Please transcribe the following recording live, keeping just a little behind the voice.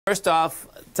First off,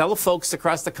 tell the folks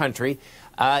across the country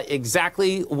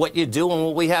exactly what you do and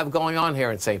what we have going on here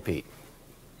in St. Pete.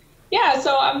 Yeah,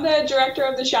 so I'm the director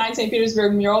of the Shine St.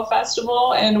 Petersburg Mural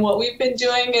Festival, and what we've been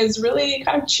doing is really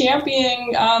kind of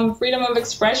championing freedom of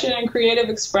expression and creative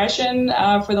expression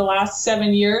for the last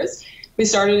 7 years. We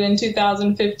started in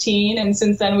 2015, and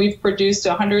since then we've produced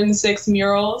 106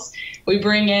 murals. We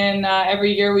bring in,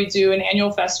 every year we do an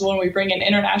annual festival, and we bring in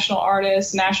international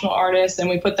artists, national artists, and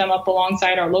we put them up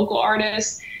alongside our local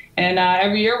artists. And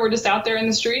every year we're just out there in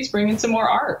the streets bringing some more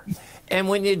art. And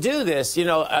when you do this, you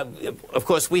know, of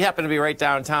course, we happen to be right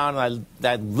downtown.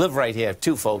 I live right here,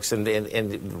 too, folks,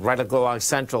 and right along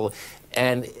Central.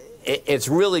 And it's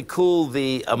really cool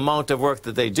the amount of work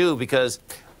that they do, because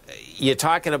you're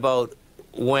talking about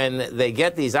when they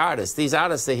get these artists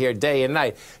are here day and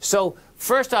night. So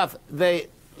first off,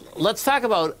 let's talk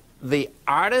about the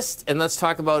artist, and let's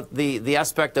talk about the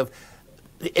aspect of,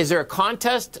 is there a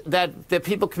contest that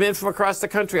people come in from across the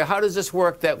country? Or how does this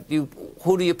work?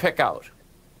 Who do you pick out?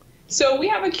 So we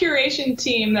have a curation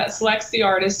team that selects the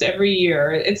artist every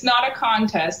year. It's not a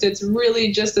contest. It's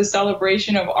really just a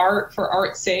celebration of art for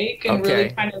art's sake, and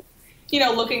really kind of, you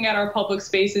know, looking at our public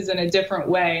spaces in a different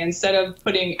way. Instead of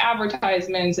putting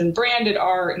advertisements and branded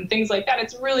art and things like that,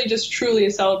 it's really just truly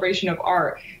a celebration of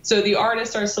art. So the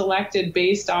artists are selected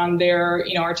based on their,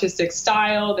 you know, artistic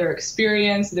style, their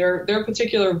experience, their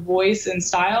particular voice and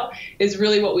style is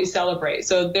really what we celebrate.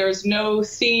 So there's no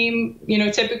theme. You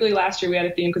know, typically last year we had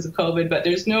a theme because of COVID, but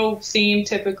there's no theme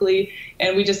typically,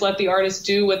 and we just let the artists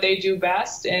do what they do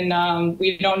best. And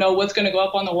we don't know what's going to go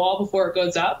up on the wall before it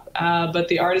goes up, but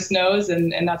the artist knows,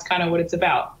 and that's kind of what it's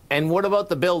about. And what about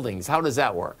the buildings? How does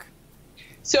that work?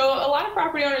 So a lot of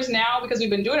property owners now, because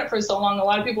we've been doing it for so long, a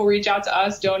lot of people reach out to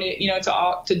us, donate, you know,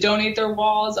 to donate their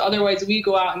walls. Otherwise, we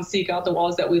go out and seek out the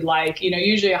walls that we like. You know,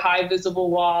 usually a high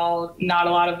visible wall, not a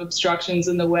lot of obstructions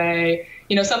in the way.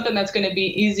 You know, something that's going to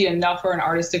be easy enough for an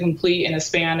artist to complete in a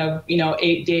span of, you know,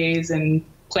 8 days, and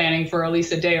planning for at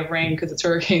least a day of rain because it's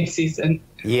hurricane season.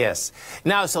 Yes.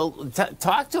 Now, so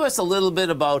talk to us a little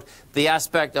bit about the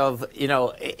aspect of, you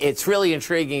know, it's really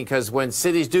intriguing because when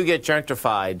cities do get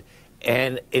gentrified,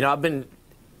 and, you know, I've been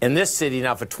in this city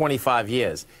now for 25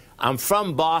 years. I'm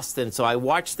from Boston, so I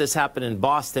watched this happen in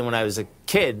Boston when I was a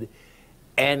kid,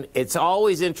 and it's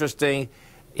always interesting.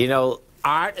 You know,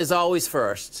 art is always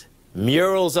first.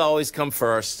 Murals always come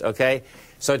first, okay?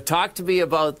 So talk to me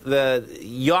about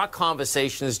your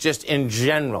conversations just in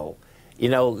general, you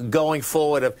know, going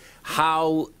forward, of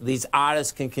how these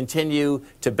artists can continue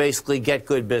to basically get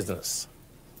good business.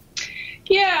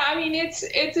 Yeah, I mean, it's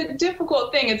a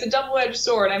difficult thing. It's a double-edged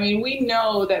sword. I mean, we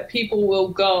know that people will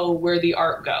go where the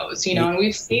art goes, you know, and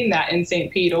we've seen that in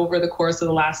St. Pete over the course of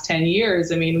the last 10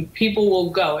 years. I mean, people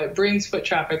will go. It brings foot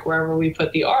traffic wherever we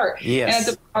put the art. Yes. And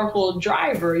it's a powerful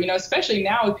driver, you know, especially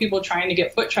now with people trying to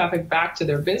get foot traffic back to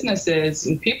their businesses,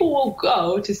 and people will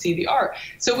go to see the art.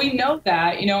 So we know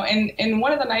that, you know, and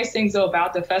one of the nice things, though,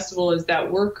 about the festival is that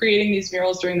we're creating these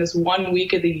murals during this 1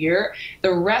 week of the year.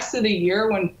 The rest of the year,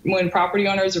 when property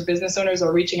owners or business owners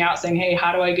are reaching out saying, hey,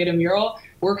 how do I get a mural?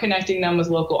 We're connecting them with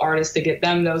local artists to get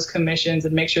them those commissions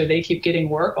and make sure they keep getting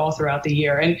work all throughout the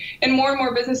year. And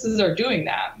more businesses are doing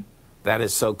that. That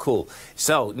is so cool.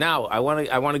 So now I want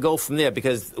to go from there,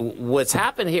 because what's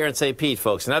happened here in St. Pete,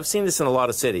 folks, and I've seen this in a lot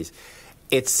of cities,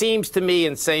 it seems to me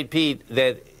in St. Pete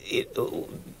that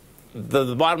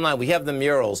the bottom line, we have the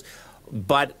murals,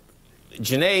 but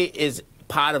Jenee is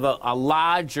part of a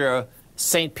larger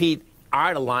St. Pete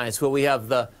Art Alliance, where we have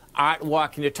the art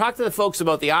walk. Can you talk to the folks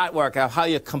about the artwork, how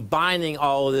you're combining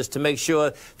all of this to make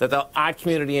sure that the art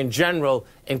community in general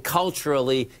and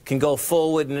culturally can go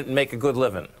forward and make a good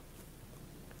living?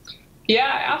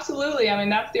 Yeah, absolutely. I mean,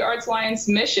 that's the Arts Alliance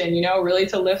mission, you know, really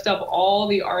to lift up all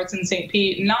the arts in St.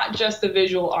 Pete, not just the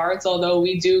visual arts, although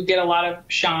we do get a lot of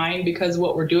shine because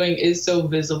what we're doing is so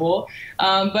visible,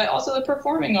 but also the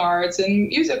performing arts and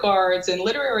music arts and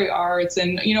literary arts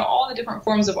and, you know, all the different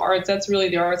forms of arts. That's really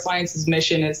the Arts Alliance's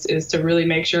mission, is to really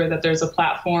make sure that there's a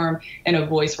platform and a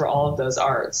voice for all of those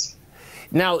arts.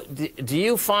 Now, do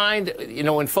you find, you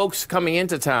know, when folks coming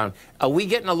into town, are we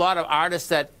getting a lot of artists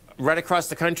that right across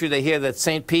the country, they hear that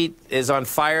St. Pete is on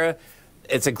fire?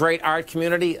 It's a great art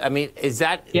community. I mean, is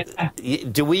that,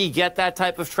 do we get that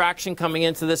type of traction coming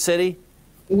into the city?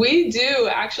 We do,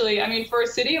 actually. I mean, for a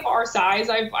city of our size,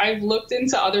 I've looked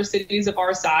into other cities of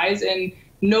our size, and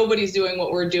nobody's doing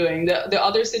what we're doing. The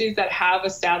other cities that have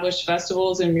established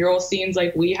festivals and mural scenes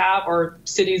like we have are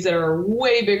cities that are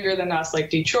way bigger than us,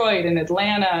 like Detroit and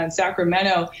Atlanta and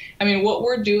Sacramento. I mean, what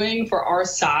we're doing for our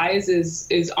size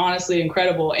is honestly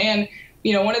incredible. And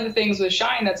you know, one of the things with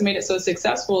Shine that's made it so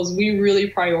successful is we really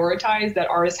prioritize that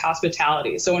artist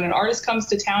hospitality. So when an artist comes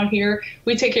to town here,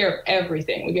 we take care of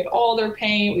everything. We get all their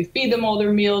paint, we feed them all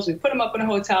their meals, we put them up in a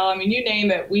hotel. I mean, you name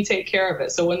it, we take care of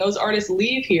it. So when those artists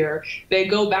leave here, they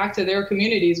go back to their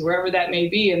communities, wherever that may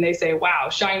be, and they say, wow,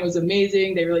 Shine was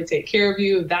amazing. They really take care of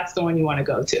you. That's the one you want to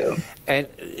go to. And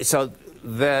so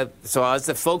as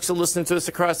the folks are listening to us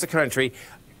across the country,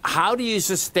 how do you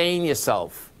sustain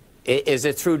yourself? Is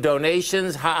it through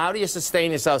donations? How do you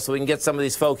sustain yourself so we can get some of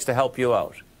these folks to help you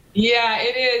out? Yeah,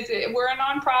 it is. We're a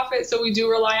nonprofit, so we do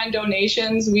rely on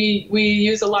donations. We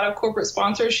use a lot of corporate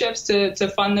sponsorships to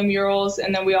fund the murals,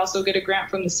 and then we also get a grant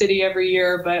from the city every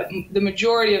year. But the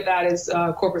majority of that is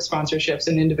corporate sponsorships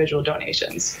and individual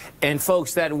donations. And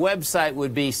folks, that website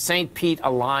would be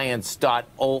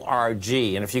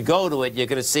stpetealliance.org. And if you go to it, you're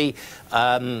going to see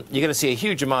a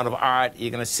huge amount of art.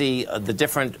 You're going to see the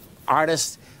different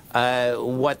artists,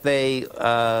 what they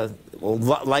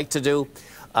like to do.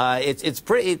 It's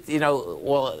pretty, you know,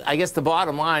 well, I guess the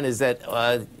bottom line is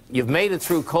that you've made it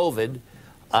through COVID,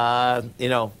 you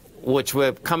know, which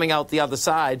we're coming out the other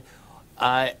side.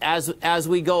 As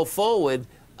we go forward,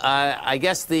 I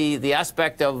guess the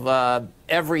aspect of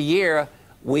every year,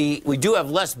 we do have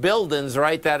less buildings,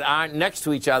 right, that aren't next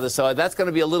to each other. So that's going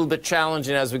to be a little bit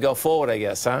challenging as we go forward, I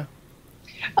guess, huh?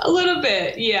 A little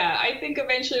bit, yeah. I think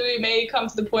eventually we may come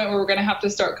to the point where we're going to have to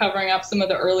start covering up some of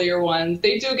the earlier ones.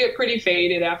 They do get pretty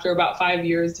faded after about 5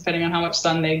 years, depending on how much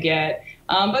sun they get.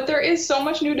 But there is so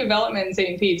much new development in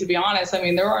St. Pete, to be honest. I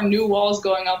mean, there are new walls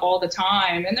going up all the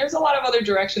time, and there's a lot of other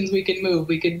directions we can move.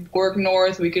 We could work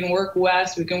north, we can work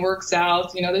west, we can work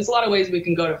south. You know, there's a lot of ways we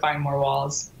can go to find more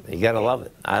walls. You got to love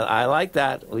it. I like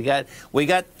that. We got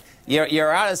your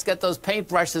artists get those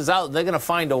paintbrushes out, and they're going to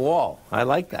find a wall. I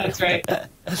like that. That's right.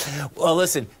 Well,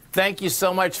 listen, thank you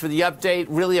so much for the update.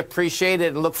 Really appreciate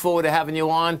it, and look forward to having you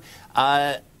on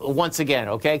once again.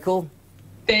 Okay, cool?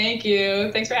 Thank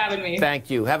you. Thanks for having me. Thank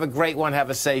you. Have a great one. Have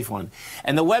a safe one.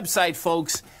 And the website,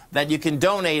 folks, that you can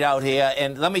donate out here,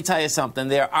 and let me tell you something,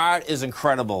 their art is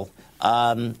incredible.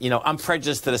 You know, I'm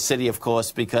prejudiced to the city, of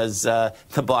course, because the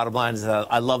bottom line is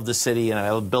I love the city and I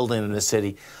love building in the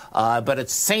city. But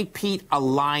it's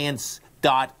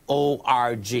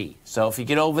stpetealliance.org. So if you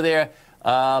get over there,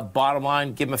 bottom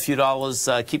line, give them a few dollars,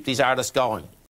 keep these artists going.